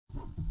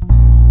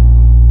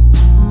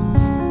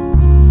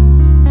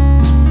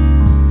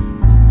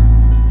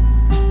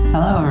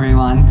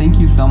Thank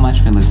you so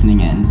much for listening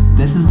in.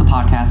 This is the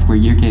podcast where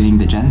you're getting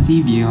the Gen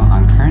Z view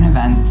on current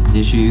events,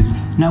 issues,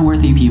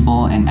 noteworthy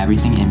people, and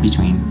everything in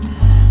between.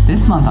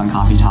 This month on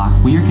Coffee Talk,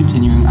 we are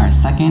continuing our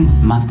second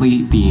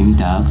monthly theme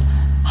dubbed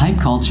Hype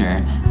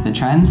Culture, the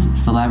Trends,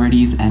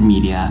 Celebrities, and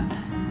Media.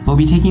 We'll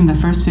be taking the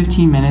first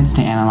 15 minutes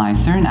to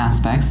analyze certain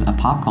aspects of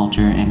pop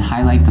culture and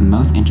highlight the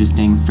most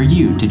interesting for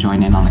you to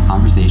join in on the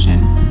conversation.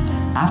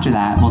 After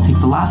that, we'll take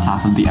the last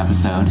half of the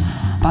episode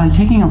by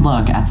taking a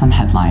look at some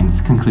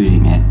headlines,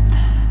 concluding it.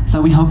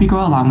 So we hope you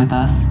go along with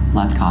us.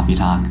 Let's Coffee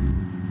Talk.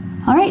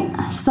 All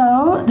right,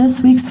 so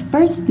this week's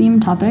first theme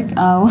topic,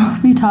 we'll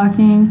be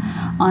talking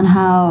on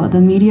how the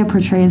media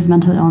portrays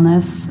mental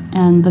illness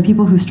and the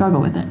people who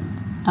struggle with it,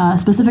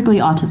 specifically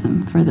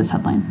autism for this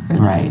headline.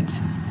 Right.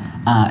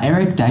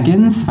 Eric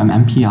Deggans from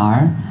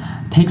NPR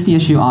takes the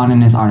issue on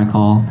in his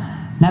article,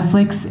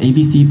 Netflix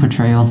ABC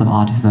portrayals of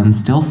autism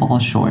still fall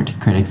short,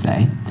 critics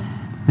say.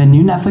 The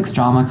new Netflix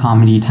drama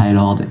comedy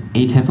titled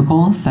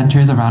Atypical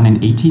centers around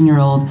an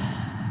 18-year-old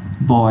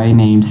boy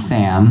named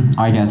Sam,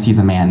 or I guess he's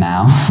a man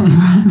now,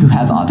 who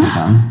has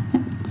autism.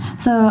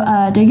 So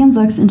Deggans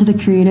looks into the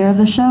creator of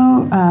the show,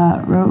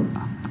 I'm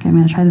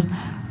going to try this,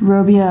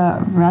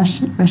 Robia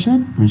Rashid?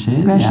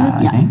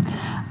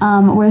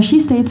 Yeah. Where she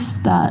states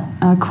that,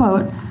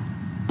 quote,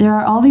 there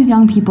are all these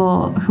young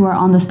people who are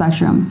on the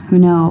spectrum who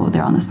know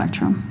they're on the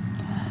spectrum.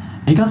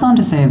 It goes on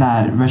to say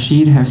that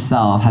Rashid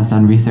herself has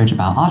done research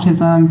about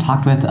autism,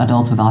 talked with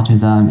adults with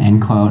autism,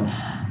 and, quote,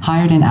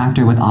 hired an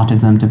actor with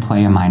autism to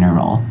play a minor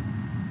role.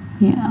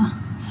 Yeah.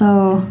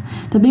 So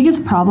the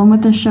biggest problem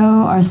with the show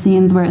are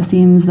scenes where it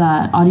seems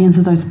that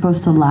audiences are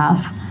supposed to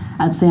laugh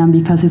at Sam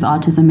because his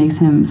autism makes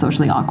him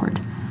socially awkward.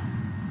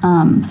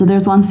 So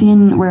there's one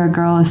scene where a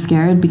girl is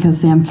scared because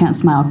Sam can't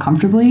smile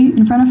comfortably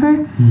in front of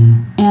her,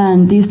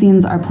 and these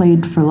scenes are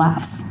played for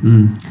laughs.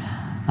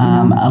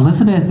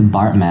 Elizabeth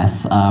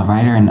Bartmess, a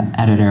writer and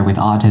editor with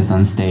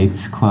autism,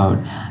 states, quote,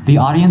 the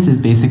audience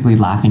is basically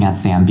laughing at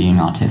Sam being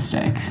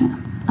autistic.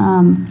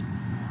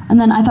 And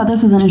then I thought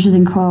this was an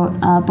interesting quote.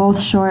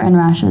 Both Short and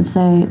Rashid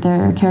say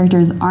their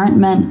characters aren't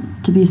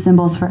meant to be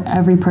symbols for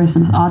every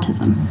person with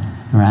autism.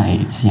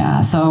 Right,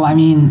 yeah. So, I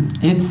mean,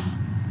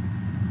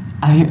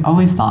 I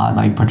always thought,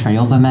 like,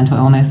 portrayals of mental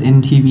illness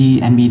in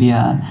TV and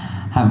media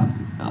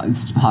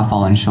have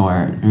fallen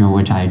short,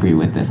 which I agree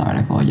with this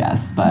article,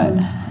 yes. But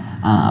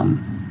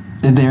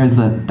there's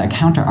the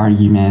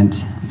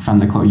counter-argument from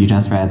the quote you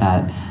just read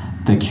that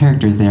the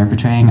characters they're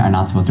portraying are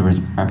not supposed to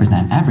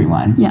represent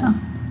everyone. Yeah.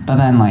 But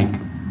then, like,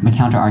 the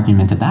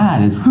counter-argument to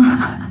that is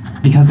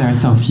because there are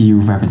so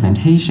few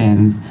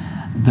representations,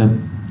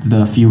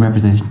 the few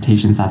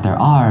representations that there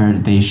are,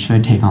 they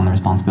should take on the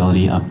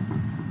responsibility of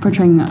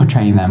portraying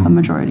them a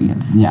majority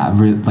of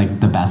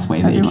like the best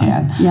way everyone. They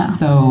can. Yeah.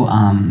 So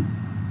I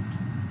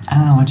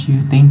don't know what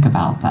you think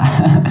about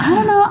that. I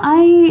don't know.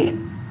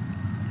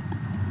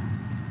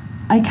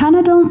 I kind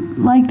of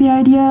don't like the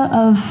idea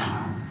of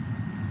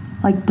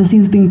like the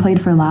scenes being played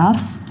for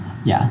laughs.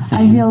 Yeah. Same.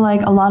 I feel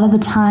like a lot of the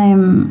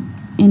time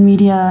in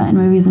media and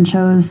movies and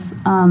shows,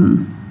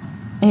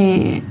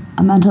 a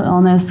mental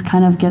illness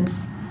kind of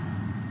gets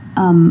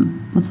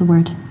what's the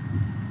word?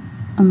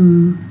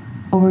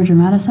 Over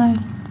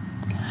dramatized.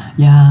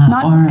 Yeah,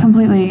 not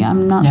completely.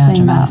 I'm not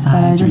saying that, but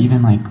I just, or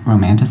even like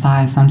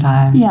romanticized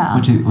sometimes. Yeah,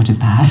 which is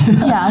bad.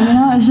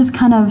 Yeah, it's just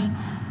kind of.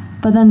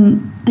 But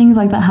then things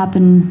like that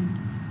happen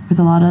with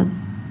a lot of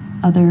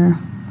other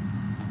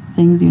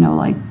things,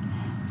 like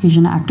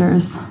Asian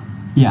actors.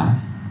 Yeah.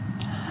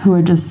 Who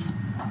are just,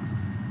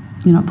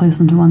 placed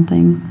into one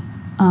thing.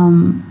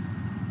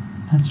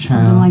 That's true.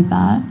 Something like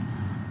that.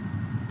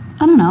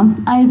 I don't know.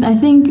 I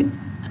think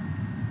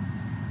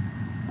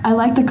I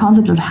like the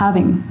concept of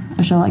having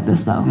a show like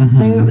this, though.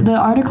 The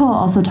article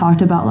also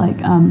talked about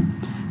like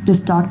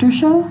this doctor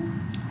show.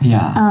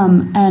 Yeah.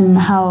 And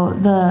how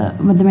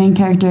the main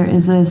character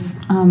is this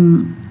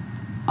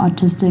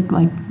autistic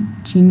like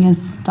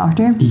genius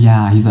doctor.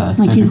 Yeah, he's a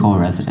surgical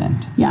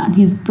resident. Yeah, and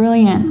he's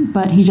brilliant,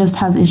 but he just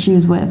has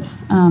issues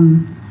with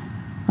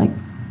like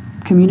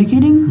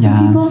communicating with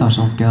people.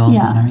 Social skills.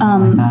 Yeah, and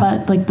everything like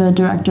that. But like the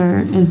director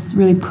is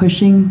really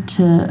pushing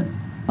to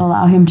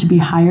allow him to be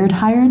hired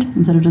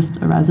instead of just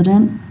a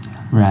resident.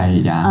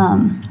 Right, yeah.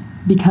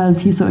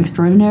 Because he's so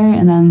extraordinary,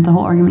 and then the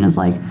whole argument is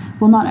like,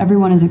 well, not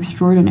everyone is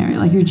extraordinary.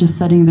 Like, you're just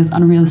setting this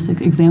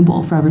unrealistic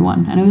example for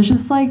everyone. And it was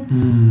just like,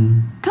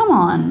 come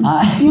on,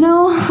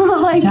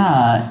 like...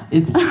 Yeah,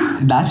 it's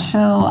that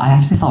show, I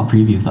actually saw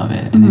previews of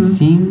it, and it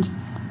seemed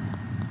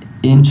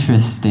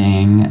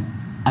interesting.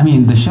 I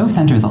mean, the show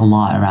centers a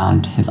lot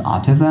around his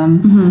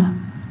autism.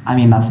 I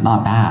mean, that's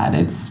not bad.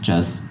 It's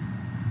just,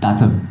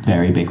 that's a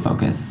very big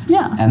focus.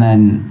 Yeah. And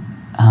then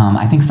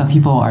I think some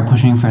people are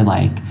pushing for,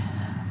 like,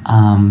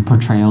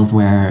 portrayals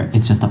where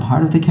it's just a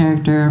part of the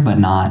character but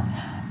not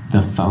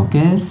the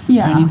focus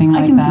or anything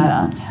like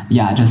that. See that.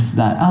 Yeah, just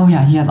that, oh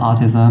yeah, he has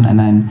autism, and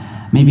then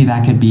maybe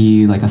that could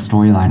be like a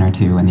storyline or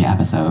two in the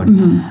episode.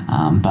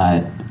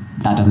 But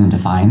that doesn't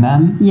define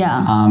them.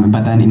 Yeah.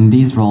 But then in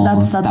these roles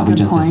That's that a we good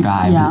just point.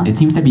 described, Yeah. it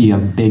seems to be a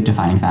big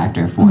defining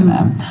factor for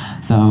them.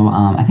 So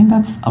I think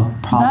that's a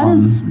problem.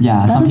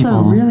 That is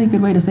a really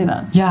good way to say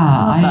that.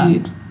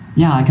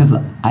 Because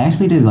I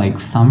actually did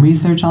like some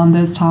research on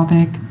this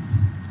topic,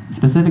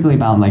 specifically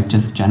about like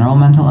just general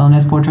mental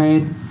illness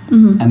portrayed.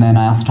 And then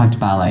I also talked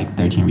about like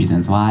 13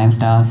 Reasons Why and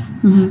stuff.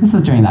 This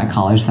was during that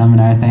college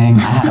seminar thing. I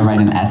had to write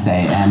an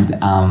essay, and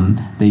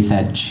they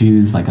said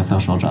choose like a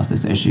social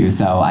justice issue.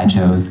 So I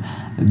chose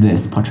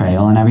this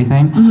portrayal and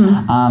everything.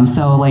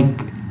 So like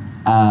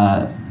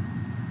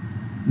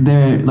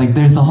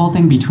there's the whole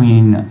thing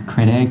between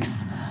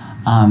critics,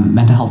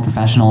 mental health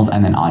professionals,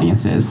 and then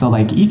audiences. So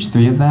like each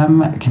three of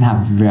them can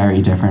have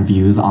very different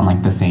views on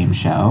like the same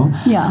show.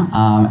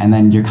 And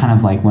then you're kind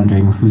of like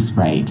wondering who's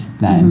right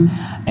then.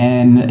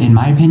 And in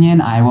my opinion,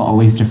 I will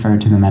always defer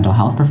to the mental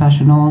health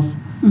professionals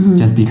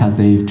just because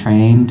they've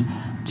trained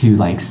to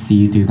like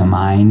see through the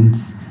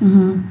minds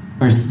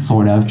or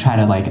sort of try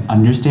to like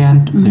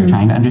understand. They're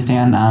trying to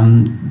understand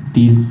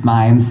these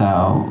minds,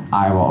 so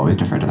I will always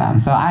defer to them.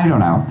 So I don't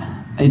know.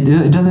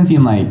 It doesn't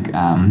seem like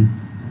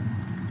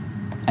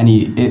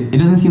it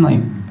doesn't seem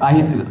like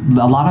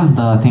a lot of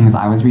the things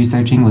I was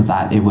researching was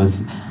that it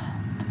was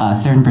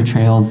certain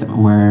portrayals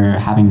were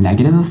having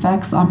negative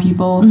effects on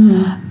people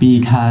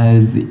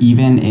because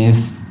even if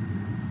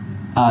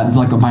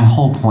like my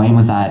whole point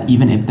was that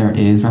even if there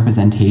is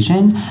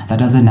representation, that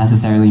doesn't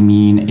necessarily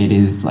mean it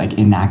is like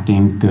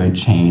enacting good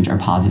change or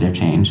positive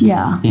change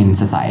in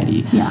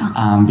society.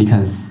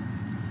 Because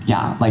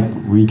like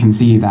we can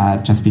see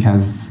that just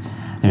because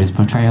there's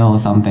portrayal of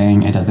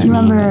something, it doesn't mean. Do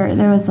you remember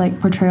there was like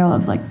portrayal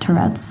of like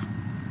Tourette's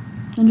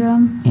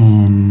syndrome?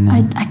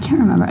 I can't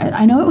remember.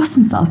 I know it was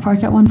in South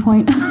Park at one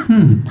point,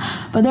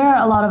 but there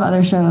are a lot of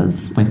other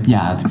shows with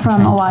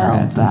from a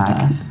while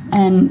back,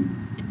 and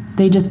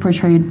they just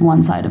portrayed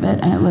one side of it,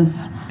 and it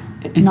was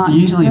it's not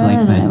usually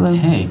good, like the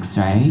tics,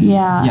 right?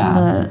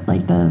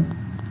 And the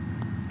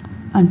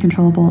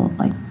uncontrollable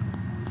like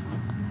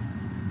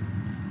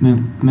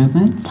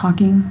movements,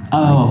 talking,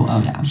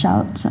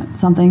 shout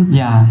something,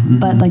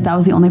 but like that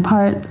was the only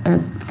part,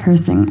 or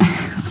cursing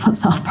is what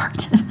South Park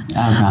did.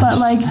 But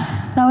like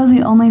that was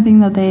the only thing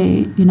that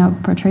they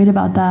portrayed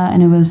about that,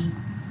 and it was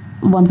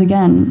once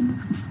again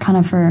kind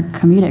of for a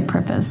comedic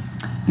purpose,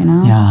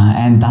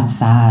 and that's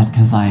sad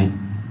because like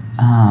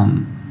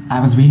I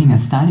was reading a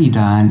study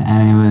done,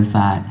 and it was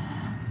that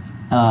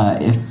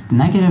if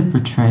negative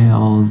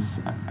portrayals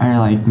are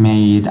like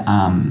made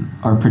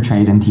or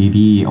portrayed in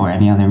TV or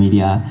any other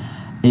media,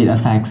 it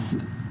affects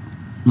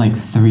like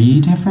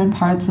 3 different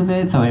parts of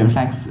it. So it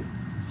affects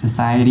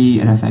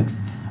society,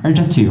 or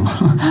just 2.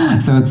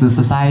 So it's the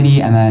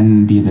society and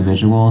then the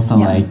individual. So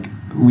like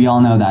we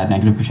all know that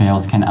negative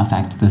portrayals can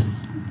affect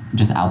this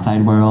just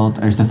outside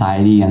world or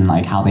society and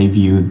like how they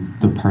view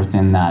the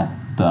person that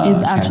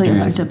is actually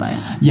affected by it.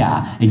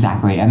 Yeah,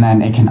 exactly. And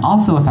then it can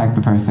also affect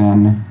the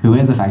person who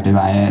is affected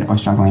by it or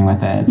struggling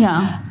with it.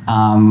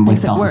 With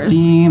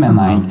self-esteem and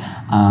like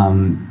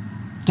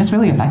just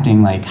really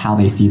affecting like how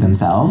they see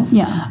themselves.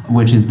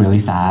 Which is really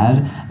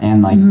sad.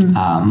 And like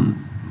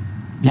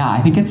I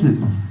think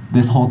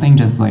this whole thing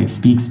just like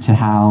speaks to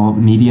how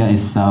media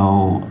it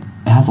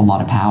has a lot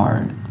of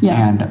power.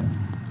 And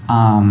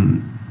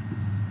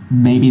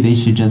maybe they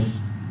should just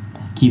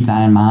keep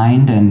that in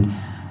mind and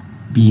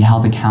be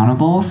held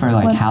accountable for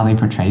like how they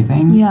portray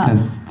things,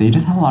 because they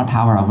just have a lot of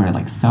power over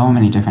like so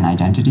many different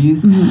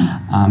identities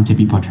to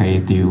be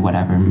portrayed through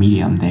whatever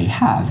medium they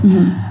have.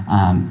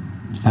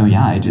 So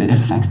it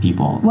affects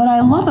people. What I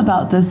love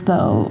about this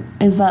though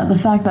is that the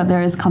fact that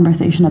there is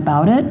conversation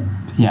about it,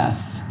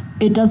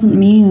 it doesn't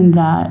mean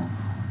that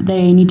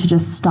they need to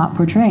just stop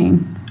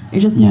portraying. It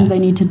just means they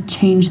need to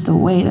change the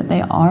way that they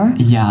are.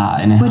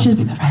 And which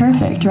is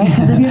perfect, right?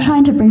 Because if you're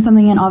trying to bring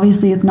something in,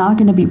 obviously it's not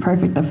going to be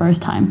perfect the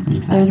first time.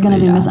 There's going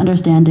to be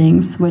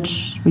misunderstandings,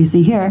 which we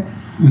see here,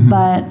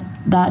 but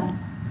that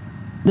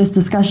this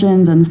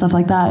discussions and stuff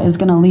like that is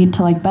going to lead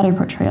to like better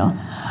portrayal.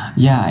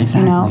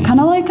 Kind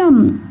of like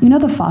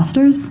the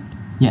Fosters.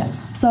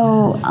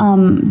 So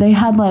they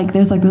had like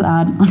there's like this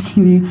ad on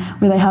TV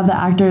where they have the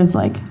actors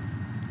like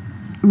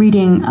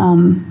reading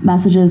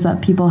messages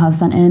that people have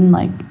sent in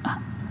like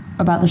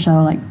about the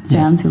show, like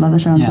fans who love the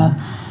show and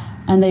stuff,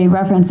 and they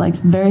reference like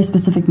very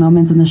specific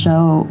moments in the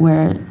show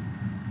where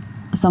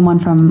someone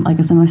from like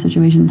a similar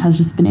situation has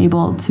just been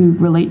able to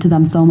relate to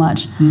them so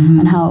much,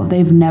 and how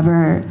there's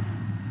never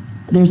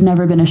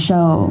been a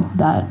show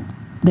that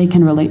they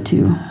can relate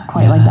to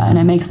quite like that, and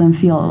it makes them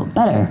feel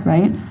better,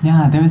 right?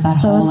 There was that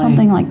so whole it's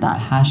something like that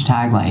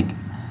hashtag like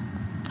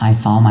I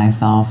saw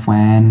myself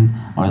when,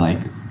 or like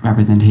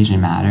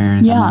representation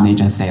matters, and then they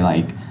just say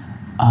like,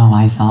 oh,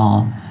 I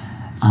saw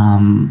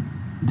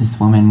this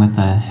woman with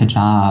the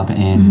hijab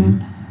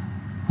in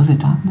was it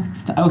Dog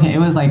Next? Okay, it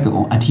was like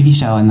a TV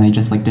show, and they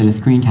just like did a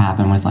screen cap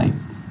and was like,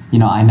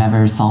 I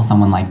never saw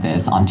someone like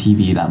this on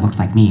TV that looked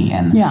like me,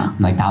 and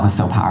like that was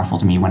so powerful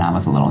to me when I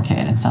was a little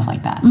kid and stuff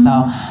like that.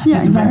 So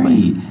it's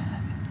very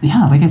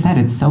like I said,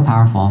 it's so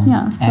powerful.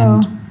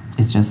 And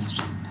it's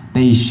just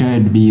they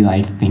should be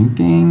like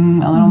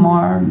thinking a little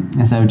more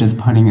instead of just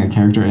putting a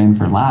character in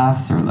for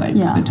laughs or like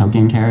the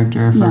token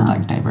character for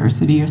like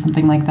diversity or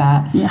something like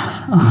that.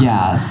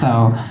 Yeah,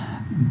 so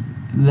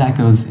that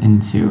goes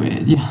into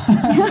it.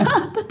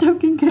 The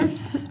token character.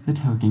 The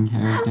token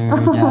character,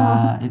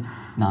 yeah, it's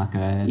not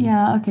good.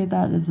 Yeah, okay,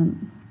 that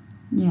isn't.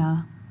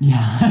 Yeah.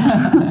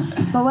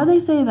 But when they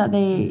say that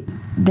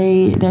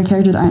their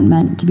characters aren't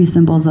meant to be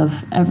symbols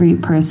of every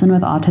person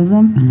with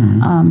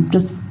autism,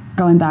 just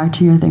going back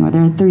to your thing where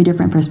there are 3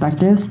 different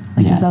perspectives,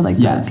 like you said, like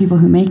the people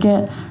who make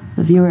it,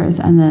 the viewers,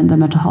 and then the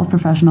mental health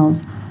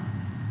professionals.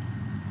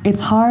 It's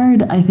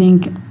hard, I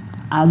think,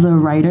 as a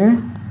writer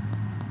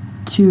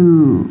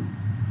to,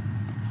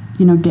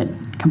 get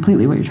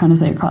completely what you're trying to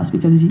say across,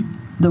 because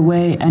the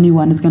way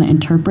anyone is going to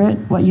interpret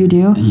what you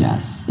do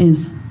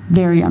is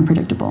very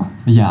unpredictable.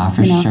 Yeah,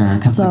 for sure.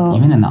 Because like,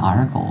 even in the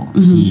article,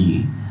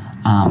 he,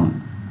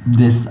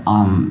 this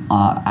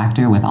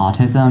actor with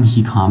autism,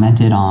 he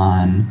commented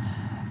on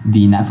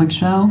the Netflix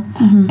show,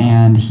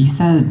 and he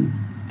said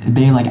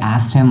they like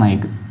asked him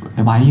like,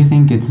 why do you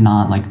think it's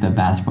not like the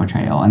best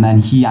portrayal? And then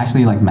he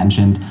actually like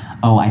mentioned,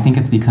 I think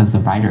it's because the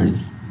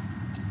writers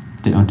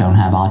don't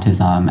have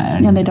autism,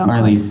 and they don't, or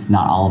at least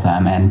not all of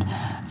them, and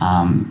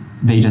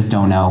they just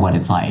don't know what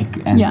it's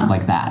like, and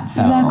like that.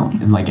 So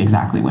like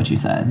exactly what you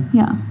said.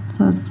 Yeah.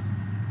 So it's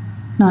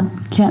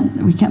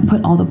we can't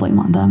put all the blame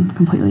on them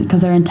completely,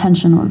 because their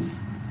intention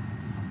was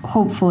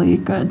hopefully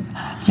good.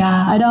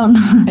 Yeah. I don't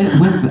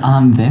with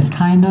this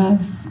kind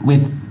of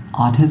with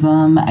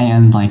autism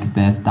and like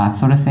that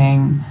sort of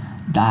thing,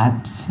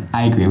 that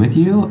I agree with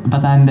you,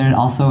 but then there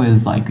also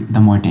is like the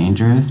more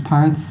dangerous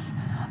parts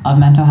of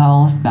mental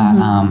health that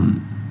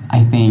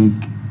I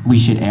think we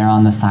should err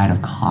on the side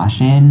of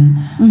caution.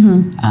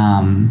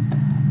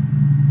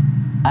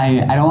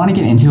 I don't want to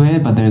get into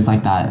it, but there's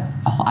like that.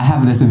 I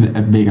have this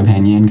a big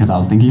opinion because I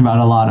was thinking about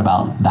it a lot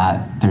about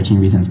that 13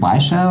 Reasons Why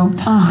show,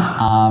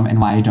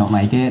 and why I don't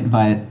like it.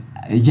 But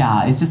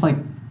yeah, it's just like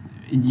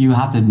you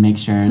have to make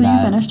sure. So you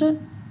finished it?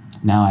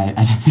 No, I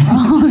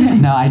didn't. Okay.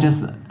 No, I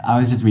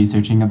was just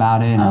researching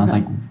about it, and I was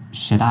like,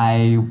 should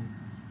I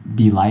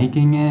be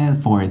liking it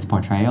for its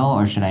portrayal,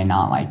 or should I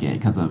not like it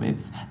because of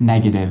its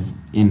negative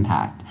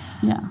impact?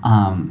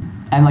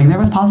 And like there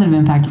was positive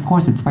impact, of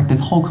course. It sparked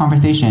this whole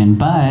conversation,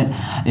 but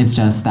it's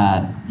just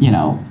that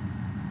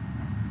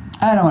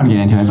I don't want to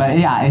get into it, but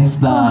yeah, it's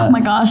the. Oh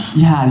my gosh!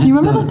 Yeah, do you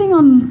remember the thing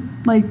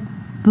on like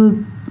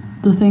the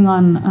thing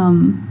on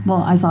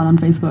well, I saw it on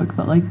Facebook,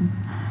 but like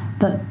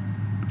that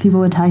people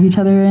would tag each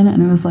other in,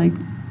 and it was like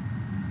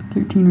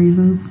 13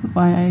 reasons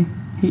why I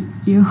hate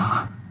you.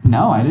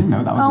 No, I didn't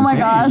know that was. Oh my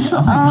gosh!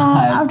 Oh my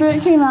gosh! After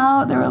it came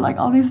out, there were like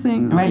all these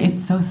things. Right,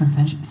 it's so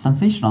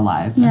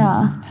sensationalized.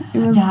 Yeah, it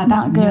was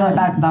not good.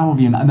 That will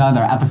be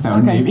another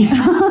episode, maybe.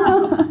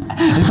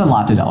 It's a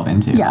lot to delve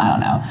into. Yeah. I don't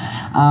know.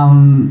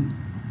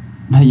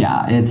 But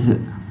yeah, it's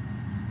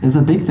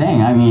a big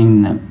thing. I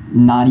mean,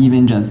 not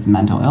even just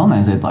mental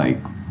illness. It's like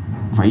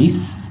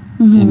race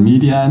in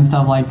media and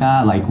stuff like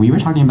that. Like we were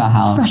talking about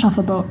how Fresh Off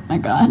the Boat. My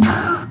God.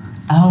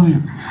 Oh,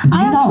 do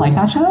you not like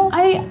that show?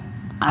 I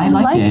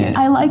like it.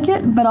 I like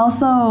it, but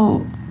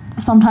also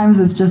sometimes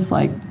it's just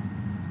like,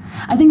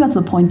 I think that's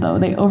the point though.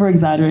 They over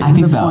exaggerate. I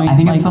think the so. point, I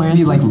think it's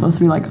like, supposed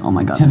to be like, oh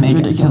my God, this is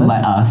ridiculous. To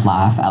let us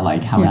laugh at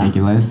like how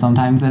ridiculous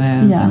sometimes it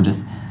is, and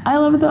just. I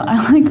love it though. I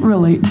like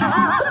relate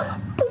to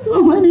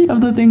so many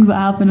of the things that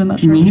happen in that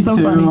show. Me it's so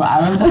too. Funny.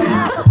 I was like,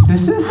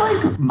 this is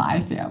like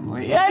my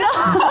family. I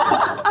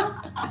know.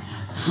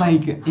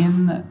 Like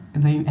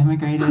they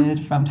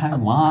immigrated from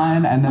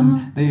Taiwan, and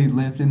then they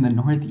lived in the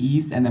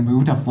Northeast, and then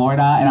moved to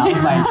Florida, and I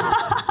was like,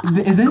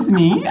 is this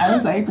me? I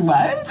was like,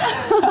 what?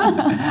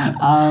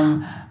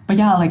 But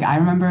yeah, like I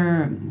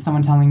remember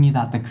someone telling me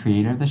that the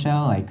creator of the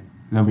show, like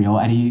the real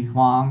Eddie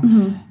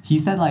Huang, he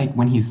said like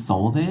when he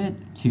sold it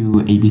to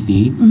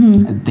ABC,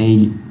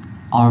 they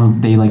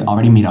like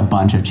already made a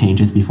bunch of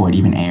changes before it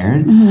even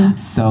aired.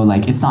 So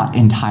like it's not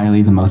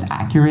entirely the most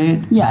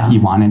accurate that he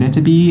wanted it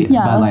to be,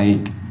 but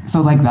like. So,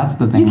 like, that's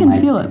the thing. You can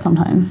feel it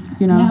sometimes,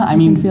 you know? Yeah, I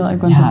mean, you can feel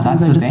like when sometimes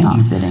they're just not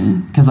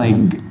fitting. Because,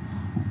 like,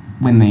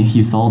 when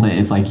he sold it,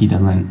 it's like he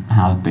doesn't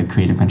have the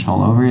creative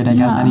control over it, I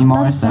guess,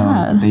 anymore. That's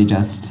sad. They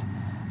just...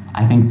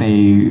 I think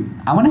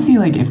I want to see,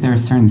 like, if there are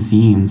certain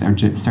scenes or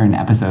certain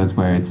episodes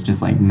where it's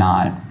just, like,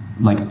 not,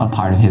 like, a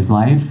part of his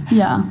life.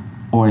 Yeah.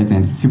 Or it's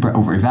a super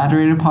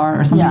over-exaggerated part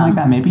or something like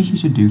that. Maybe he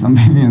should do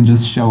something and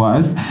just show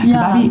us. Yeah.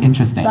 That'd be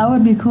interesting. That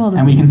would be cool to see.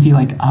 And we can see,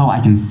 like, I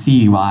can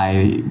see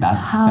why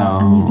that's so...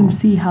 And you can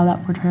see how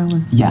that portrayal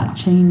was like,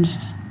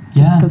 changed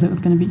just because it was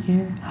going to be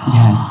aired.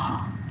 Yes.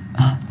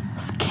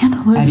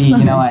 Scandalous. Eddie,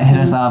 you know what? Hit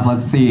us up.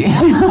 Let's see. And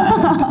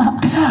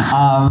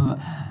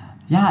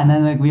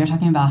then like we were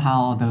talking about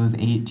how those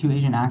two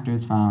Asian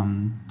actors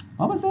from,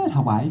 what was it?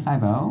 Hawaii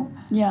Five-0?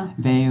 Yeah.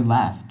 They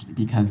left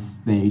because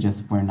they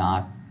just were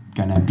not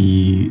gonna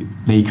be,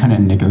 they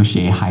couldn't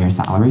negotiate higher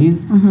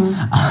salaries,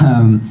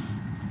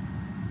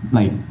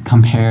 like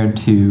compared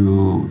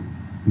to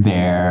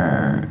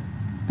the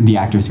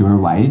actors who were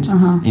white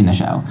in the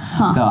show.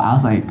 So I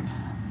was like,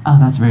 Oh,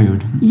 that's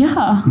rude.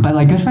 Yeah. But,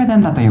 like, good for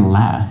them that they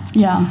left.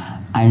 Yeah.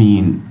 I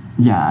mean,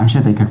 yeah, I'm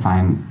sure they could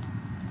find...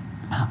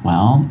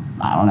 Well,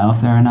 I don't know if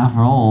there are enough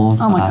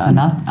roles. Oh my but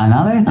God.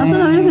 Another thing. That's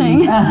another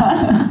thing.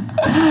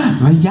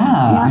 But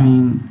yeah, I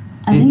mean,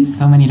 it's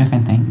so many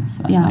different things.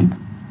 That's Yeah. like,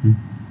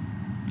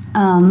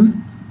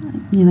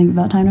 You think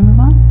about time to move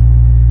on?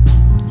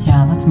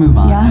 yeah, let's move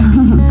on.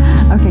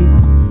 Yeah. Okay.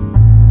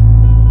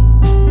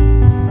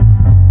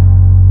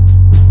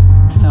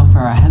 So for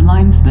our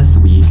headlines this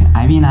week,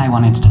 Ivy and I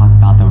wanted to talk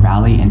about the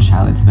rally in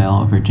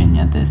Charlottesville,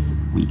 Virginia this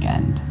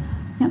weekend.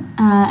 Yep.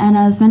 And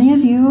as many of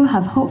you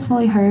have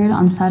hopefully heard,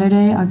 on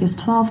Saturday, August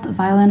 12th, a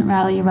violent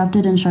rally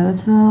erupted in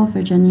Charlottesville,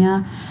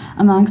 Virginia.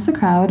 Amongst the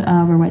crowd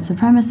were white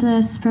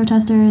supremacists,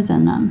 protesters,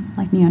 and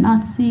like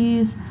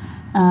neo-Nazis,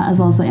 as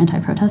well as the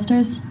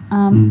anti-protesters.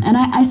 And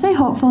I say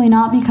hopefully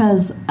not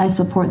because I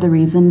support the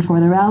reason for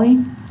the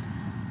rally,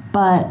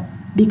 but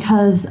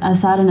because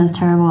as sad and as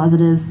terrible as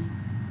it is,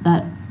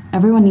 that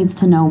everyone needs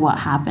to know what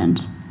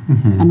happened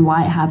and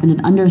why it happened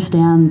and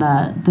understand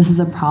that this is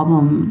a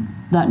problem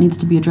that needs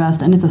to be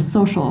addressed, and it's a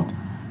social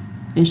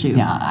issue.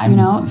 Yeah,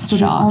 I'm So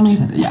shocked.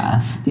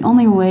 the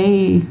only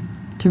way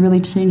to really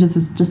change this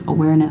is just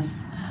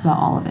awareness about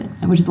all of it,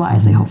 which is why I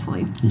say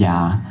hopefully.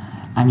 Yeah.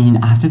 I mean,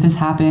 after this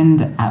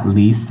happened, at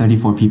least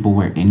 34 people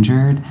were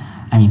injured.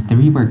 I mean,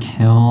 3 were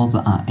killed,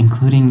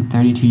 including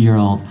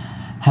 32-year-old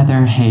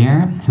Heather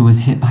Heyer, who was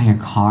hit by a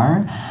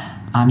car.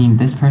 I mean,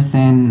 this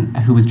person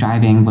who was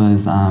driving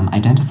was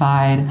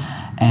identified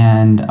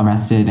and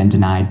arrested and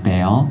denied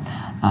bail,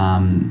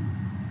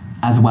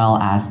 as well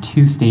as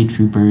 2 state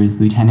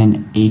troopers,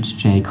 Lieutenant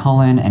H.J.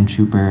 Cullen and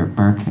Trooper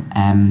Burke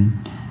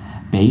M.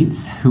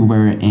 Bates, who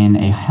were in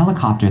a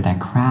helicopter that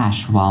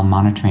crashed while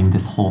monitoring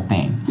this whole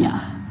thing. Yeah.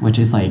 Which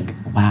is like,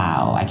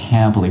 wow, I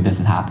can't believe this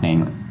is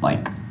happening,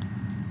 like,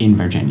 in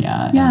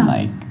Virginia and,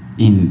 like,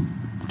 in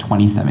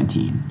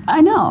 2017.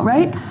 I know,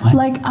 right? What?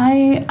 Like,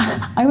 I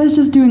was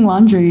just doing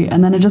laundry,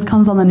 and then it just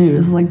comes on the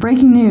news, like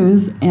breaking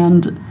news,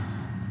 and,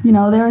 you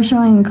know, they were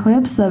showing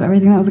clips of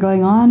everything that was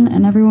going on,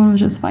 and everyone was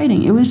just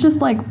fighting. It was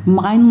just, like,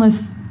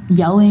 mindless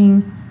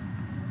yelling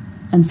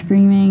and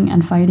screaming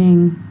and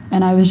fighting,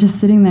 and I was just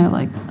sitting there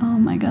like, oh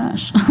my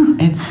gosh.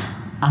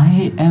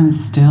 I am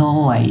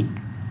still, like,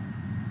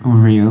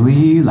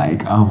 really,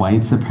 like, a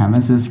white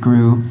supremacist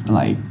group,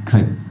 like,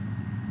 could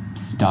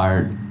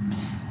start...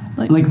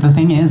 Like, the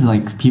thing is,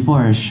 like, people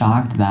are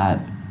shocked that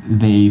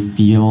they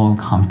feel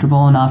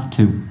comfortable enough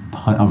to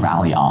put a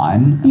rally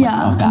on.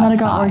 Yeah, of that and that it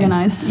got size.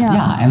 organized. Yeah.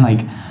 Yeah, and,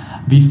 like,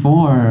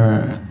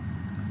 before...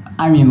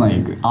 I mean,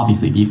 like,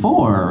 obviously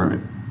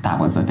before that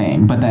was a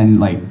thing, but then,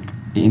 like,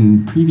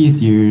 in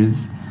previous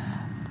years,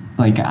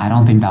 like, I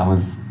don't think that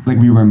was... Like,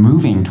 we were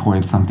moving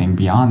towards something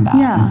beyond that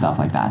and stuff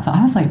like that. So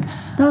I was like...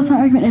 That was my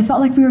argument. It felt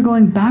like we were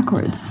going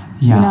backwards.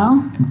 Yeah. You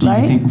know? Do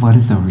you think... What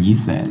is the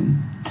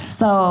reason?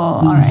 So,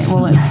 all right.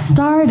 Well, it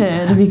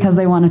started because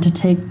they wanted to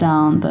take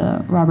down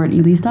the Robert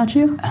E. Lee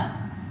statue.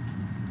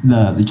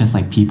 Just,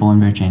 like, people in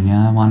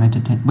Virginia wanted to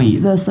take...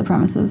 Wait. The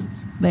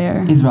supremacists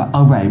there.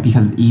 Oh, right.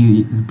 Because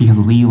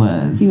Lee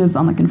was... He was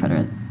on the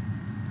Confederate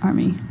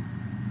Army.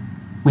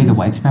 Wait, the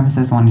white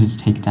supremacists wanted to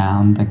take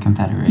down the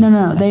Confederate...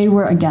 No. They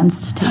were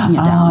against taking it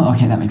down. Oh,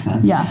 okay. That makes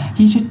sense. Yeah.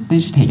 They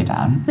should take it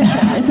down.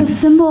 It's a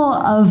symbol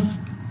of...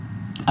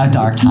 A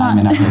dark time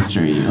in our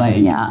history. Like...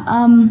 Yeah.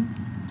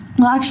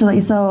 Well,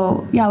 actually,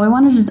 so, yeah, I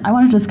wanted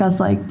to discuss,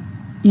 like,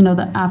 you know,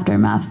 the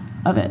aftermath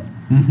of it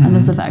and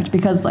this effect,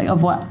 because, like,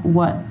 of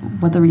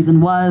what the reason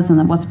was and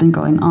then what's been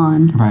going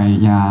on. Right,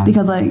 yeah.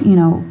 Because, like, you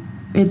know,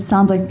 it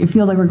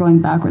feels like we're going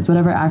backwards.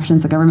 Whatever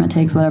actions the government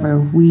takes, whatever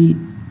we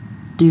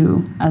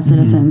do as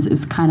citizens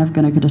is kind of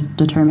going to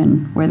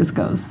determine where this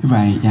goes.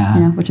 Right, yeah.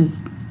 You know, which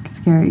is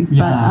scary.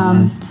 Yeah, but,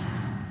 it is.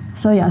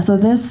 So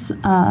this...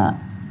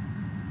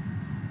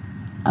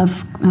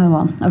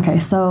 okay,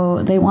 so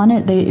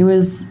it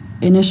was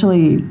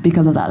initially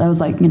because of that. That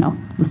was, like, you know,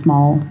 the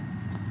small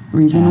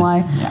reason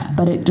why,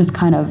 but it just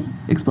kind of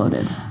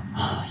exploded.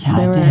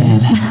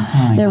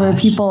 Yeah, there were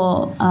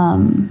people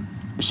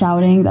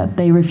shouting that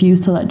they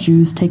refused to let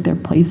Jews take their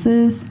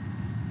places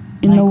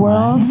in the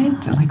world.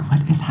 What? Like,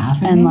 what is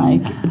happening? And,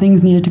 like,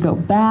 things needed to go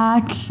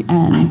back,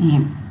 and I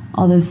mean,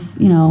 all this,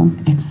 you know.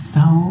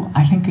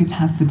 I think it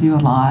has to do a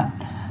lot,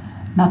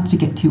 not to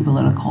get too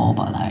political,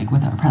 but, like,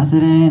 with our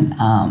president,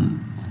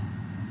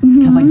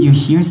 because, like, you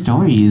hear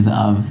stories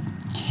of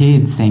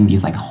kids saying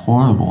these, like,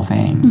 horrible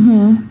things,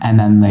 and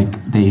then,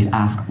 like, they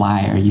ask,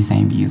 why are you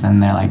saying these?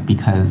 And they're like,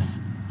 because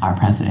our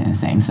president is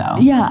saying so.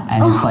 Yeah.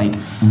 And it's like,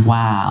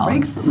 wow.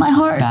 Breaks my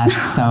heart. That's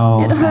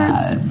so it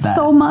hurts sad.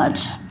 so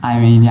much. I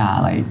mean,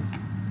 yeah, like,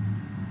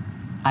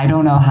 I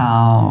don't know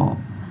how...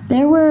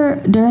 There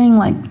were, during,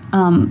 like,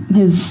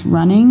 his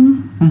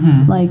running,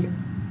 like,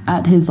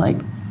 at his, like,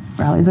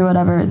 rallies or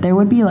whatever, there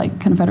would be, like,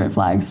 Confederate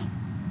flags.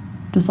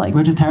 Just, like,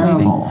 which is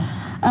terrible. waving.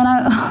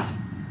 And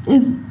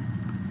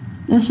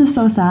it's just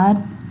so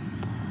sad.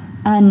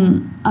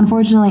 And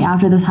unfortunately,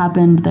 after this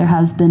happened, there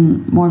has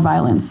been more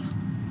violence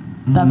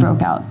that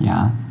broke out.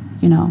 Yeah.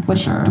 You know,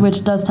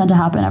 which does tend to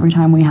happen every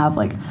time we have,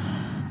 like,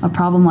 a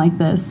problem like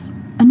this.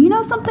 And you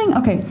know something?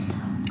 Okay.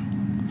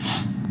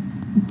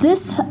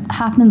 This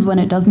happens when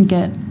it doesn't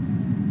get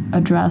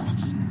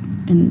addressed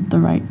in the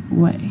right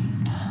way.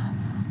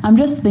 I'm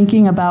just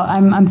thinking about,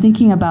 I'm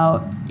thinking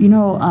about, you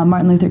know,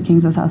 Martin Luther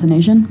King's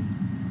assassination?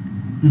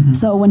 Mm-hmm.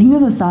 So when he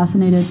was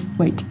assassinated,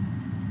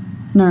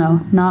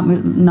 not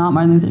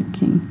Martin Luther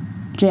King,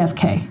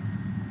 JFK's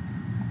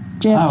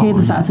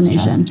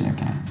assassination. Yes,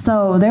 JFK.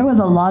 So there was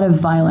a lot of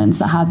violence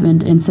that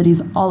happened in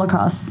cities all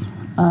across,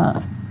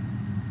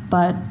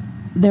 but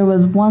there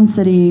was one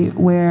city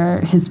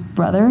where his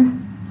brother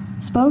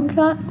spoke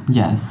at.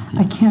 Yes.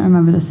 I can't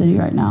remember the city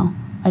right now.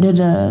 I did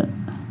a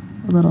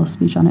little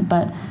speech on it,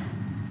 but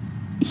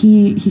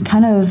he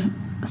kind of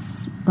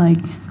like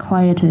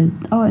quieted.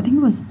 Oh, I think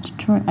it was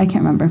Detroit. I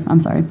can't remember. I'm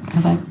sorry.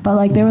 But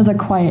like there was a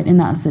quiet in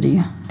that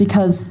city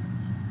because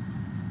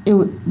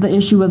the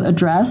issue was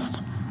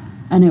addressed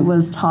and it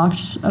was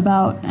talked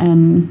about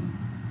and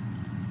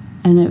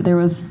there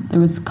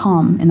was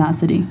calm in that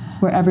city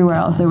where everywhere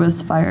else there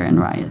was fire and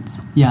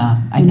riots.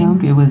 Yeah, I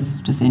think it was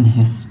just in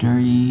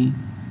history.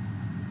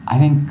 I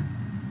think.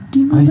 Do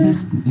you remember?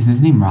 Is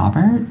his name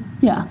Robert?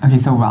 Yeah. Okay,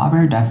 so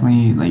Robert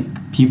definitely, like,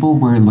 people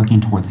were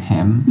looking towards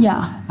him.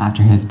 Yeah.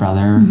 After his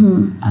brother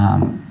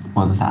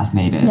was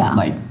assassinated. Yeah.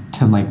 Like,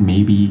 to, like,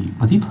 maybe,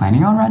 was he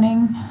planning on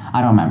running? I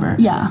don't remember.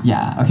 Yeah.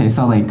 Yeah, okay,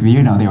 so, like,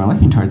 you know, they were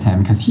looking towards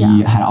him because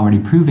he had already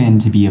proven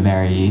to be a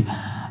very,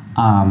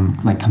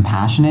 like,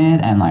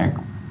 compassionate and, like,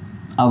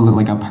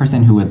 a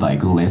person who would,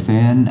 like,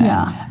 listen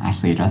and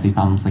actually address these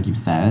problems, like you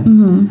said.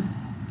 Mm-hmm.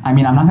 I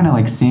mean, I'm not going to,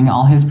 like, sing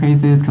all his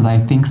praises because I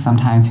think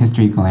sometimes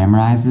history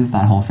glamorizes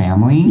that whole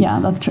family. Yeah,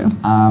 that's true.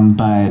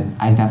 But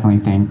I definitely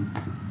think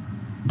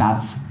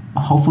that's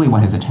hopefully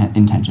what his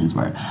intentions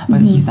were.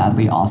 But he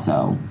sadly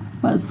also...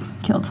 was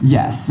killed.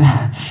 Yes.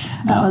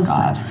 That was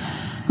God.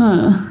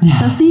 Sad.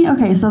 Yeah. So see,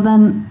 okay, so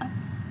then,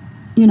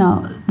 you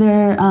know,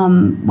 they're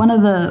one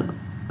of the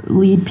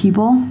lead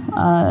people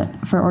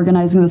for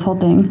organizing this whole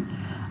thing.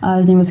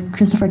 His name was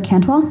Christopher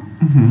Cantwell.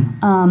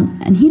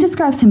 Mm-hmm. And he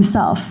describes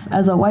himself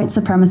as a white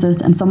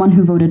supremacist and someone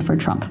who voted for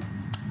Trump.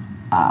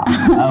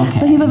 Okay.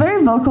 So he's a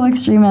very vocal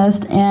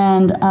extremist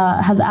and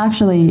has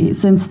actually,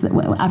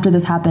 after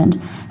this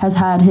happened, has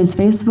had his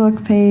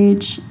Facebook,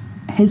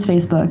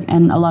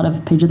 and a lot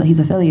of pages that he's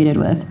affiliated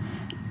with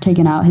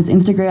taken out. His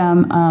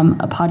Instagram,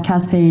 a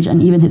podcast page,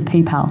 and even his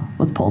PayPal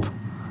was pulled.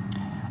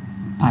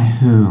 By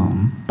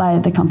whom? By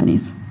the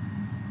companies.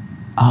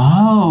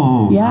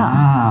 Oh, yeah.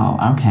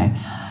 Wow. Okay.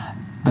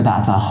 But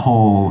that's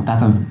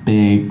a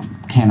big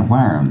can of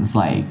worms.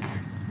 Like,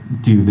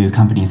 do the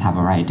companies have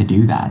a right to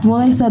do that? Well,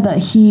 they said that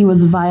he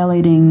was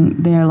violating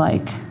their,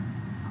 like,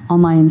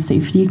 online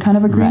safety kind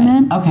of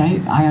agreement. Right.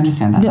 Okay, I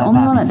understand that. The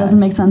only one that doesn't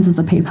make sense is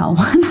the PayPal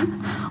one,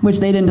 which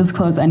they didn't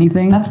disclose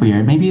anything. That's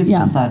weird. Maybe it's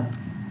just that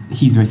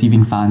he's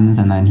receiving funds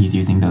and then he's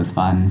using those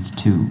funds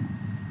to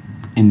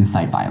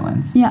incite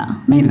violence. Yeah.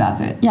 Maybe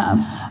that's it.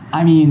 Yeah.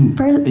 I mean,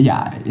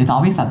 it's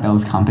obvious that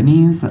those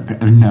companies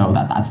know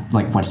that that's,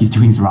 like, what he's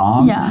doing is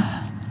wrong.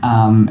 Yeah.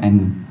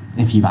 And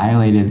if he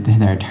violated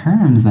their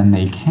terms, then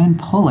they can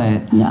pull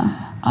it. Yeah.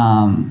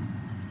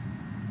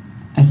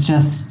 It's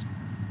just,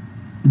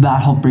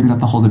 that brings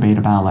up the whole debate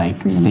about,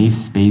 like, safe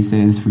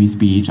spaces, free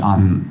speech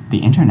on the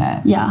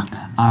internet. Yeah.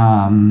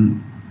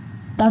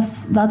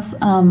 That's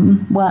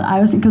what I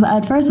was, because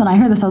at first when I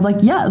heard this, I was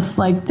like, yes,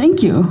 like,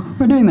 thank you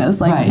for doing this.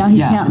 Like, now he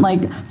can't,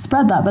 like,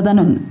 spread that. But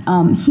then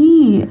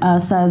he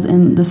says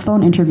in this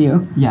phone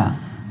interview,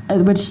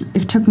 which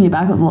it took me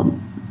back, well,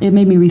 it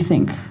made me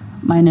rethink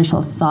my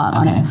initial thought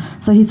on it.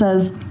 So he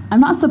says, I'm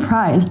not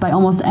surprised by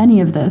almost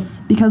any of this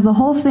because the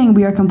whole thing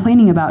we are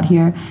complaining about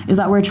here is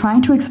that we're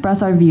trying to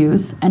express our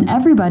views and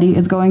everybody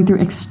is going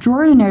through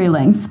extraordinary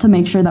lengths to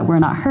make sure that we're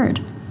not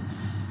heard.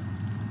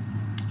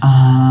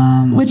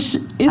 Which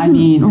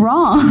isn't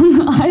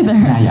wrong either.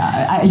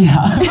 I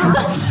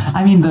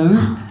mean,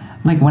 those,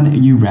 like,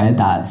 when you read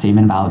that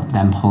statement about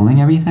them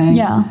pulling everything,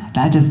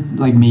 that just,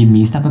 like, made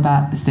me step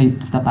back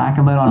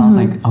a little, and I was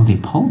like, oh, they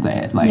pulled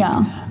it. Like,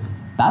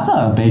 that's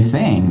a big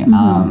thing.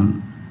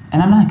 Mm-hmm.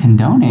 And I'm not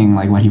condoning,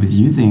 like, what he was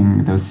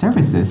using those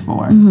services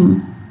for.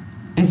 Mm-hmm.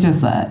 It's just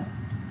that,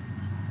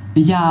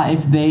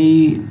 if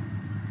they...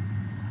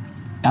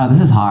 Oh,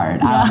 this is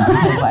hard. I don't know.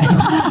 Because, like,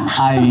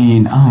 I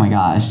mean, oh my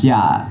gosh,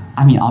 I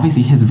mean,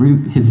 obviously his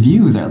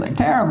views are, like,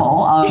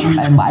 terrible,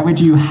 and why would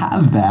you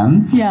have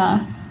them?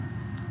 Yeah.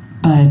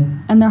 But...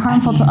 And they're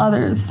harmful to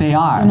others. They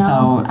are. You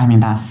know? So, I mean,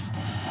 that's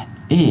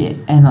it.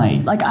 And,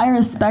 like... I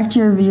respect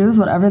your views,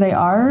 whatever they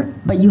are,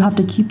 but you have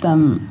to keep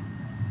them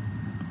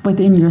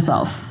within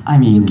yourself. I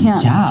mean, you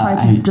can't try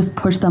to just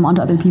push them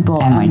onto other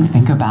people. And, like,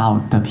 think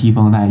about the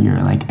people that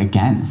you're, like,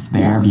 against.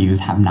 Their views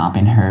have not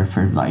been heard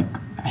for, like,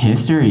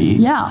 history.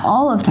 Yeah,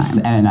 all of time.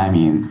 And, I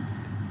mean,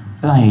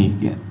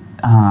 like...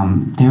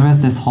 there was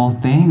this whole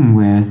thing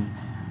with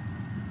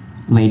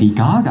Lady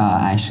Gaga,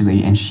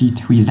 actually, and she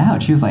tweeted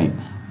out, she was like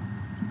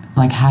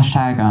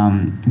hashtag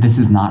this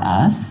is not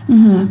us,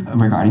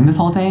 regarding this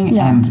whole thing.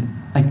 Yeah. And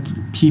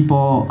like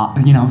people,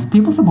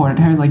 people supported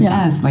her. Like,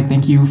 yes, like,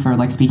 thank you for,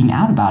 like, speaking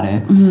out about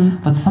it.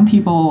 But some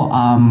people,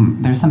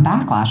 there's some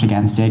backlash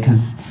against it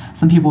because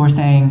some people were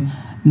saying,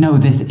 no,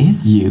 this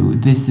is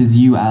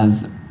you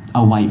as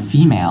a white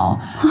female,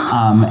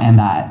 and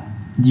that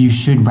you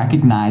should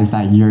recognize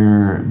that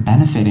you're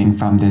benefiting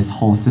from this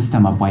whole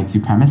system of white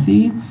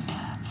supremacy.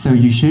 So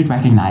you should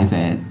recognize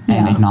it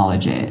and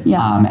acknowledge it,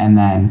 and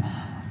then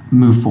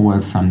move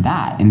forward from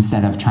that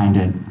instead of trying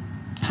to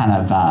kind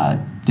of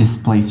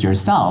displace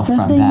yourself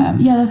from them.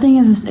 Yeah, the thing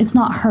is, it's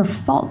not her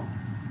fault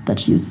that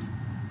she's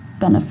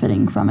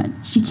benefiting from it.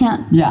 She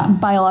can't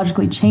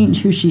biologically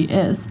change who she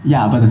is.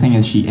 Yeah, but the thing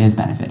is, she is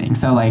benefiting.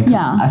 So, like,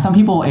 some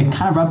people, it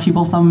kind of rubbed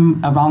people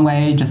a wrong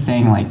way, just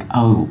saying, like,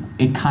 oh,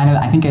 it kind of,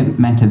 I think it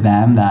meant to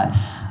them that,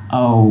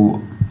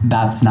 oh,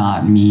 that's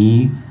not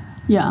me.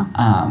 Yeah.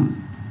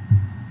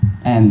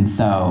 And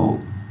so,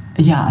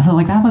 so,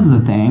 like, that was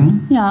the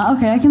thing. Yeah,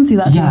 okay, I can see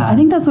that, too. I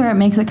think that's where it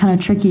makes it kind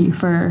of tricky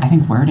for... I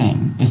think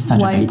wording is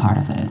such a big part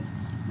of it.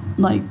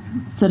 Like,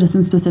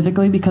 citizens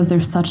specifically, because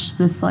there's such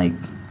this, like,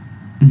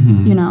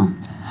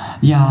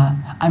 Yeah,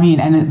 I mean,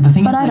 and the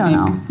thing but is... But I don't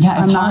know.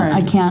 Yeah, it's hard.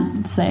 I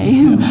can't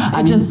say.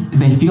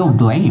 They feel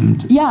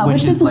blamed. Yeah,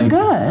 which isn't like,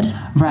 good.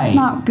 Right. It's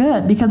not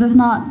good, because it's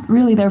not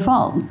really their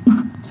fault,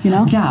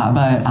 Yeah,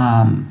 but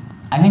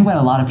I think what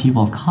a lot of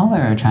people of color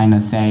are trying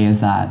to say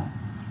is that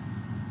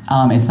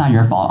it's not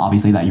your fault,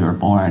 obviously, that you were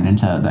born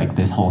into, like,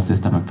 this whole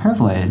system of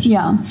privilege.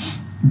 Yeah.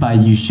 But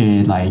you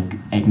should, like,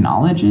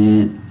 acknowledge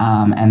it,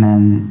 and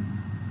then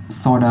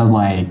sort of,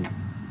 like,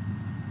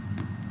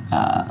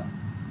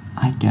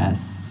 I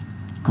guess,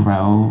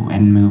 grow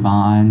and move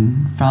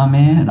on from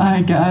it,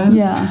 I guess.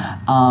 Yeah.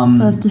 But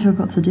that's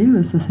difficult to do,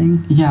 is the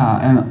thing. Yeah,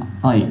 and,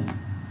 like,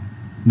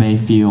 they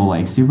feel,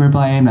 like, super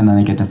blamed, and then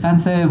they get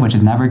defensive, which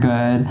is never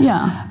good.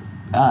 Yeah.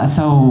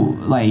 So,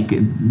 like,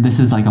 this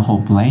is, like, a whole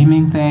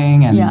blaming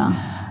thing, and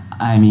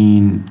I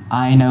mean,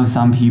 I know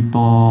some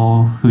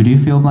people who do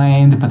feel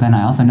blamed, but then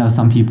I also know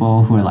some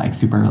people who are, like,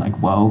 super, like,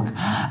 woke,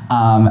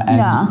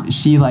 and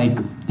she writes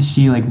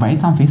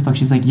on Facebook,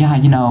 she's like,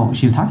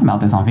 she was talking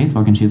about this on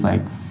Facebook, and she's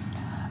like,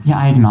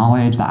 I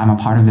acknowledge that I'm a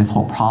part of this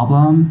whole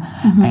problem,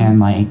 and,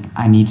 like,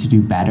 I need to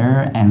do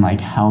better and, like,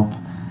 help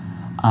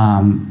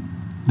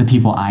the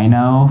people I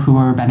know who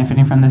are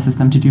benefiting from the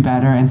system to do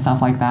better and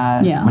stuff like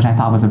that, which I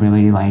thought was a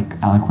really, like,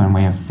 eloquent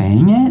way of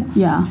saying it.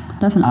 Yeah,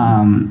 definitely.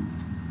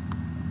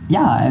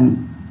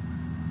 And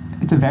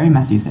it's a very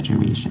messy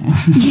situation.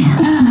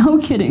 No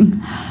kidding.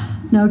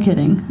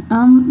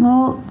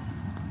 Well,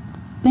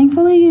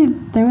 thankfully,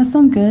 there was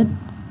some good.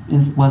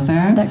 Was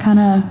there? That kind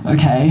of...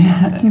 Okay,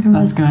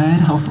 that's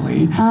good,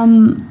 hopefully.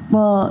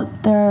 Well,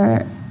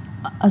 there,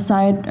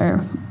 aside,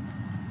 or,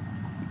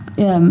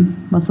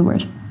 what's the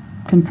word?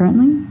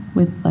 Concurrently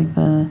with, like,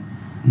 a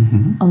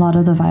lot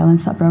of the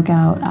violence that broke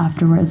out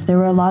afterwards, there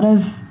were a lot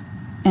of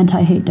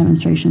anti-hate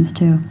demonstrations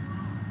too,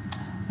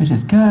 which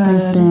is good.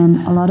 There's been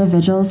a lot of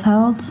vigils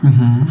held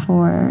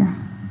for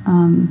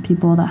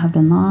people that have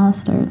been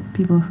lost or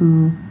people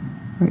who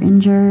were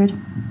injured,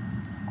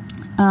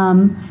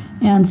 and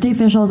state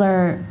officials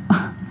are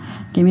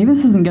okay, maybe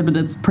this isn't good, but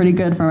it's pretty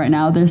good for right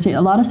now.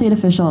 A lot of state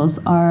officials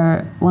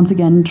are once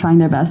again trying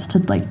their best to,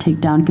 like, take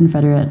down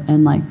Confederate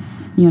and, like,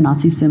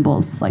 neo-Nazi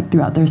symbols, like,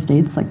 throughout their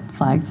states, like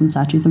flags and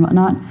statues and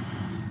whatnot.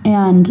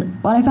 And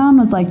what I found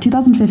was, like,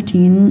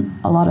 2015,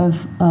 a lot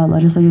of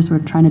legislators were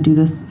trying to do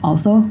this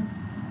also.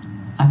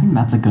 I think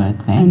that's a good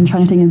thing. And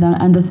trying to take it down.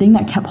 And the thing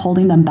that kept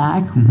holding them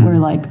back were,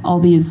 like, all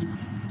these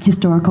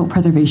historical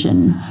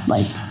preservation,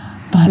 like,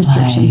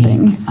 restriction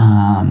things.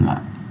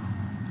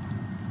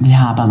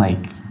 Yeah, but,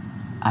 like,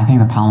 I think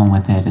the problem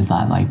with it is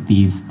that, like,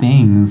 these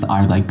things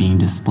are, like, being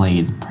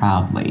displayed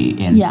proudly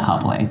in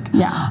public,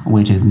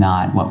 which is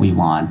not what we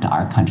want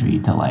our country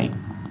to, like,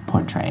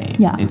 portray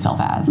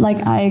itself as.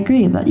 Like, I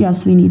agree that,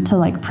 yes, we need to,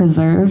 like,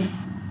 preserve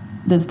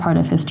this part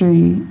of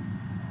history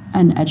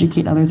and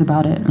educate others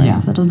about it,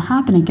 right? So it doesn't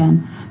happen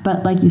again.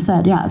 But like you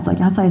said, it's, like,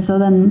 outside. So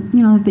then,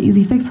 like, the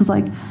easy fix was,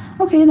 like,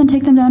 okay, then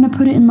take them down and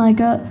put it in, like,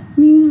 a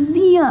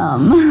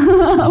museum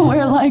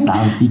where, like,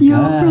 you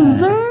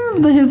preserve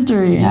the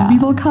history and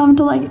people come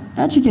to, like,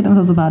 educate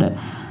themselves about it.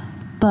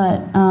 But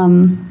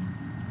they'll,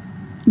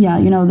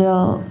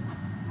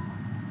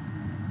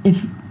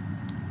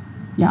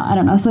 I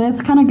don't know. So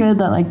it's kind of good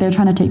that, like, they're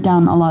trying to take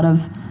down a lot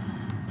of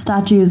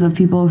statues of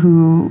people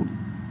who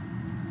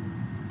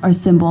are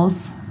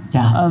symbols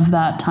of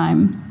that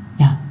time.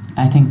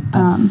 I think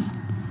that's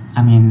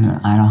I mean,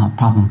 I don't have a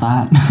problem with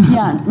that.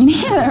 Me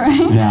neither,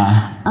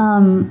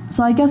 right?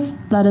 So I guess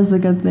that is a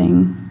good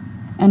thing,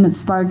 and it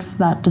sparks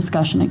that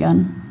discussion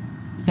again.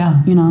 It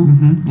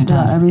about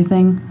does.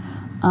 everything.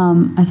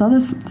 I saw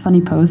this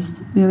funny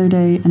post the other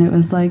day, and it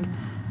was like,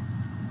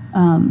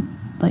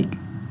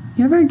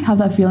 you ever have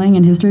that feeling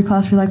in history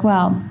class where you're like,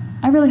 wow,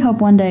 I really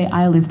hope one day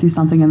I live through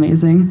something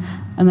amazing.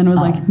 And then it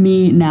was like,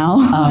 me now.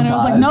 And it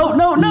was like, no,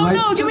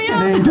 give me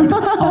up.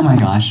 Oh my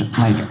gosh.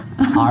 Like,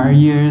 our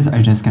years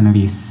are just gonna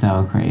be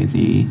so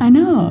crazy. I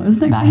know,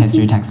 isn't it That crazy?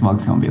 history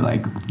textbook's gonna be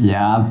like,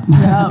 yeah,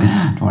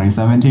 Yeah.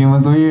 2017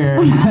 was weird.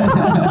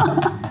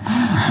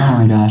 Oh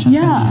my gosh, that's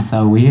gonna be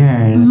so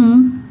weird.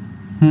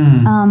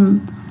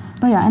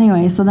 But yeah,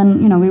 anyway, so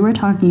then, we were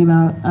talking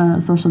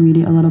about social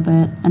media a little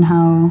bit and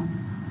how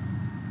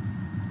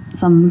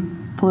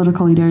some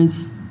political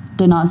leaders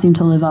did not seem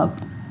to live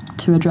up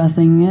to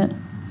addressing it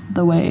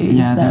the way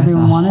that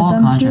everyone wanted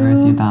them to. There's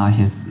a whole controversy about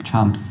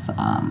Trump's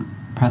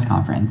press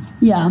conference.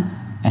 Yeah.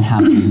 And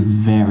how it's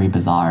very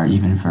bizarre,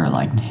 even for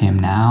like him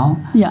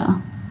now. Yeah.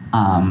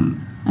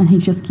 And he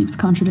just keeps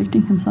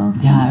contradicting himself.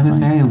 Yeah, it was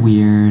very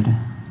weird.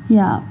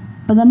 Yeah,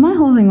 but then my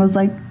whole thing was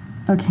like,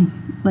 okay,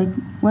 like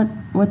what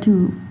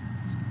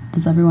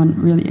does everyone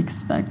really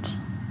expect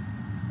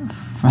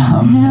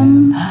from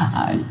him?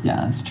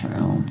 Yeah, it's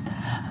true.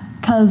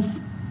 Because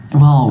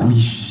we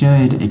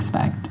should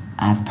expect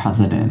as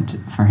president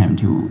for him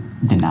to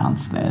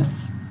denounce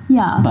this.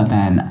 Yeah. But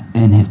then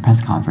in his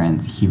press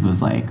conference, he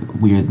was like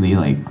weirdly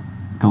like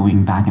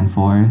going back and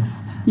forth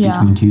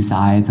between two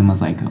sides and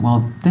was like,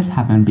 well, this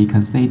happened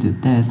because they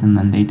did this and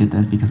then they did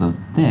this because of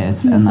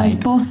this. He was and like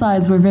both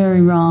sides were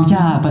very wrong.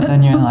 Yeah, but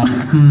then you're like,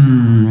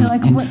 you're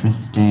like,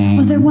 interesting.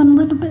 Was there one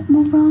little bit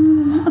more wrong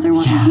than the other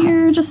one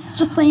here? Just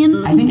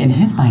saying. I think in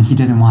his mind, he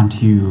didn't want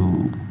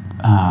to,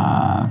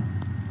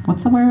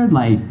 what's the word?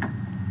 Like,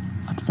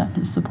 upset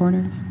his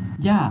supporters.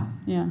 Yeah.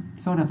 Yeah.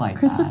 Sort of like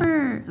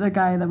Christopher, the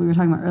guy that we were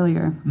talking about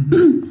earlier,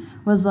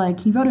 was like,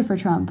 he voted for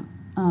Trump,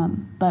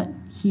 but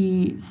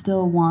he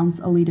still wants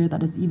a leader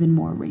that is even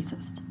more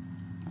racist.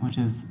 Which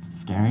is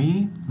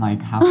scary.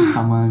 Like, how could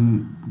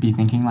someone be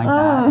thinking like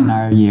that in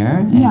our year,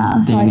 in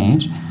day and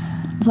age?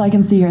 So I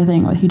can see your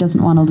thing, but he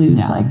doesn't want to lose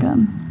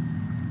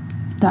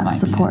that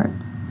support.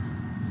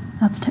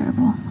 That's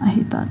terrible. I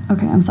hate that.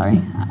 Okay, I'm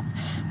sorry.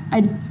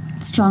 I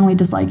strongly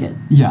dislike it.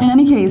 Yeah. In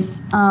any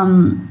case,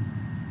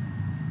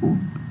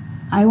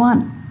 I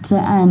want to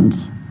end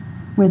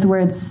with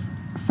words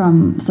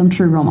from some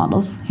true role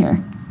models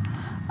here.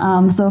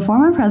 So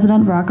former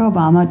President Barack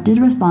Obama did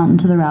respond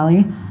to the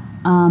rally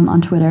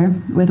on Twitter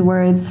with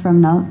words from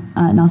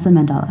Nelson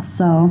Mandela.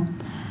 So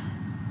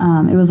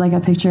it was like a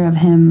picture of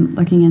him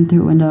looking in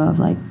through a window of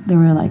there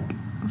were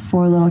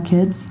 4 little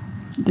kids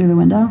through the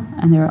window,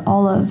 and they were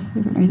all of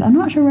different races. I'm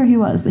not sure where he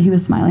was, but he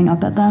was smiling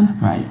up at them.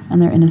 Right.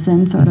 And their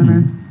innocence or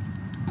whatever.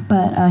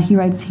 But he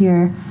writes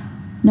here,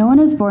 "No one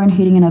is born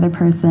hating another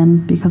person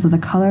because of the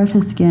color of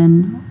his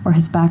skin or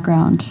his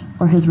background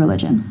or his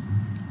religion."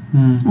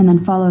 And then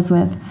follows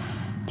with,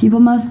 "People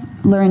must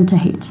learn to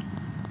hate.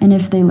 And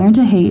if they learn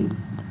to hate,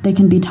 they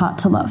can be taught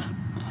to love.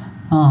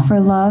 For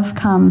love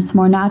comes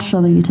more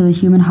naturally to the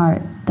human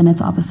heart than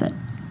its opposite."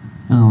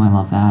 Oh, I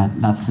love that.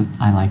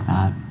 I like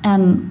that.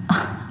 And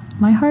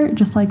my heart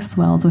just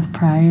swelled with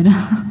pride.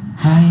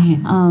 Right.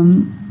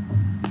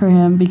 For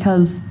him,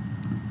 because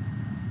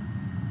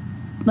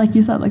like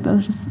you said,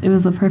 it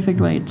was a perfect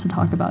way to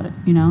talk about it,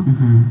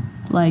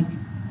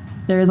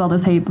 there is all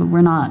this hate, but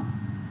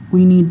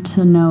we need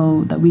to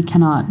know that we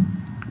cannot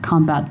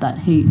combat that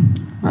hate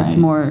with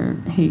more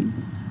hate.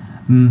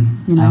 I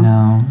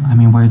know. I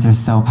mean, words are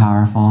so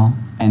powerful,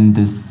 and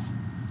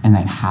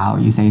how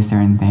you say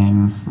certain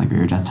things, like we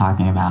were just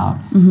talking about,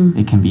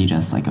 it can be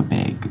just a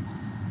big,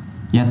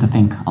 you have to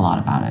think a lot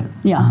about it.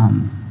 Yeah.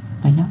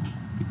 But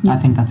I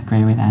think that's a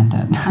great way to end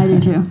it. I do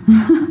too.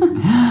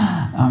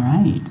 All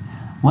right.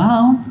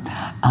 Well,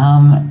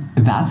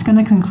 that's going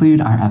to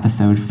conclude our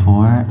episode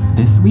for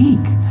this week.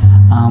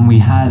 We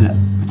had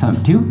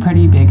 2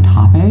 pretty big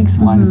topics,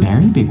 one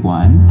very big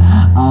one.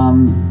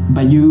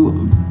 But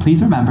you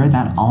please remember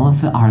that all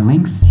of our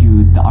links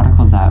to the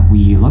articles that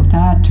we looked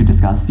at to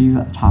discuss these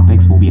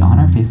topics will be on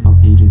our Facebook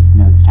page's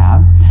notes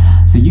tab.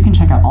 So you can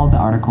check out all the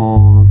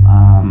articles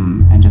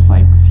and just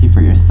see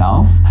for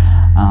yourself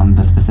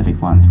the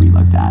specific ones we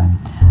looked at.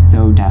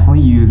 So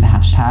definitely use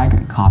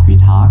hashtag Coffee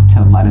Talk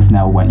to let us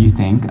know what you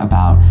think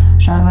about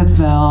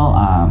Charlottesville,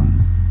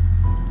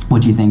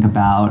 what you think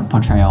about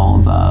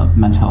portrayals of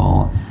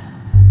mental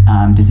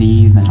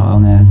disease, mental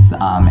illness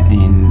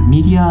in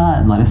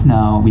media. Let us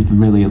know. We'd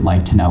really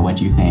like to know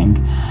what you think.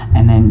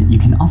 And then you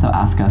can also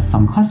ask us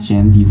some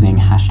questions using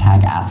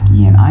hashtag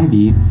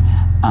AskIanIvy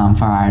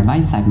for our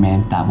advice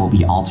segment that will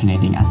be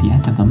alternating at the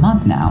end of the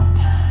month now.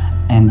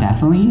 And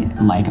definitely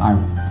like our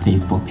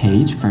Facebook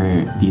page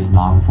for these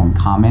long-form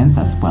comments,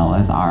 as well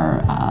as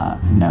our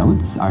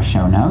notes, our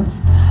show notes.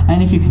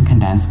 And if you can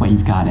condense what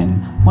you've got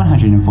in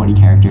 140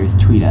 characters,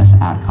 tweet us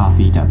at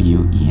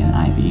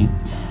CoffeeWENIV.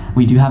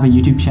 We do have a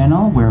YouTube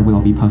channel where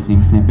we'll be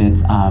posting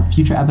snippets of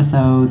future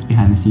episodes,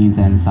 behind the scenes,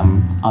 and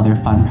some other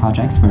fun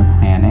projects we're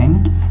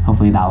planning.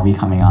 Hopefully that will be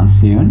coming on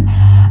soon.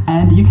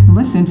 And you can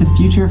listen to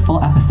future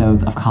full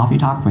episodes of Coffee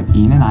Talk with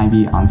Ian and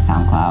Ivy on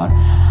SoundCloud.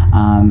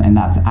 and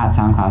that's at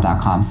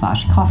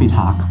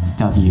soundcloud.com/coffeetalk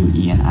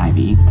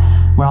WENIV.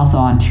 We're also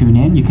on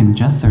TuneIn. You can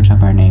just search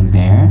up our name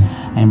there.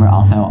 And we're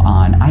also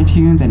on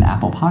iTunes and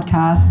Apple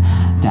Podcasts.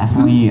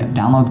 Definitely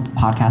download the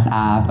podcast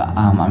app.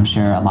 I'm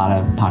sure a lot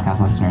of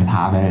podcast listeners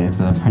have it. It's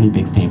a pretty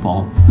big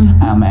staple.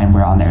 And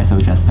we're on there, so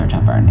just search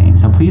up our name.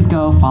 So please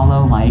go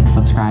follow, like,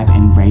 subscribe,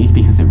 and rate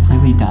because it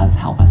really does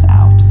help us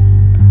out.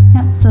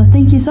 Yep, so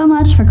thank you so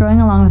much for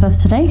going along with us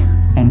today.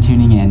 And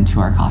tuning in to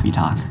our Coffee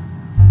Talk.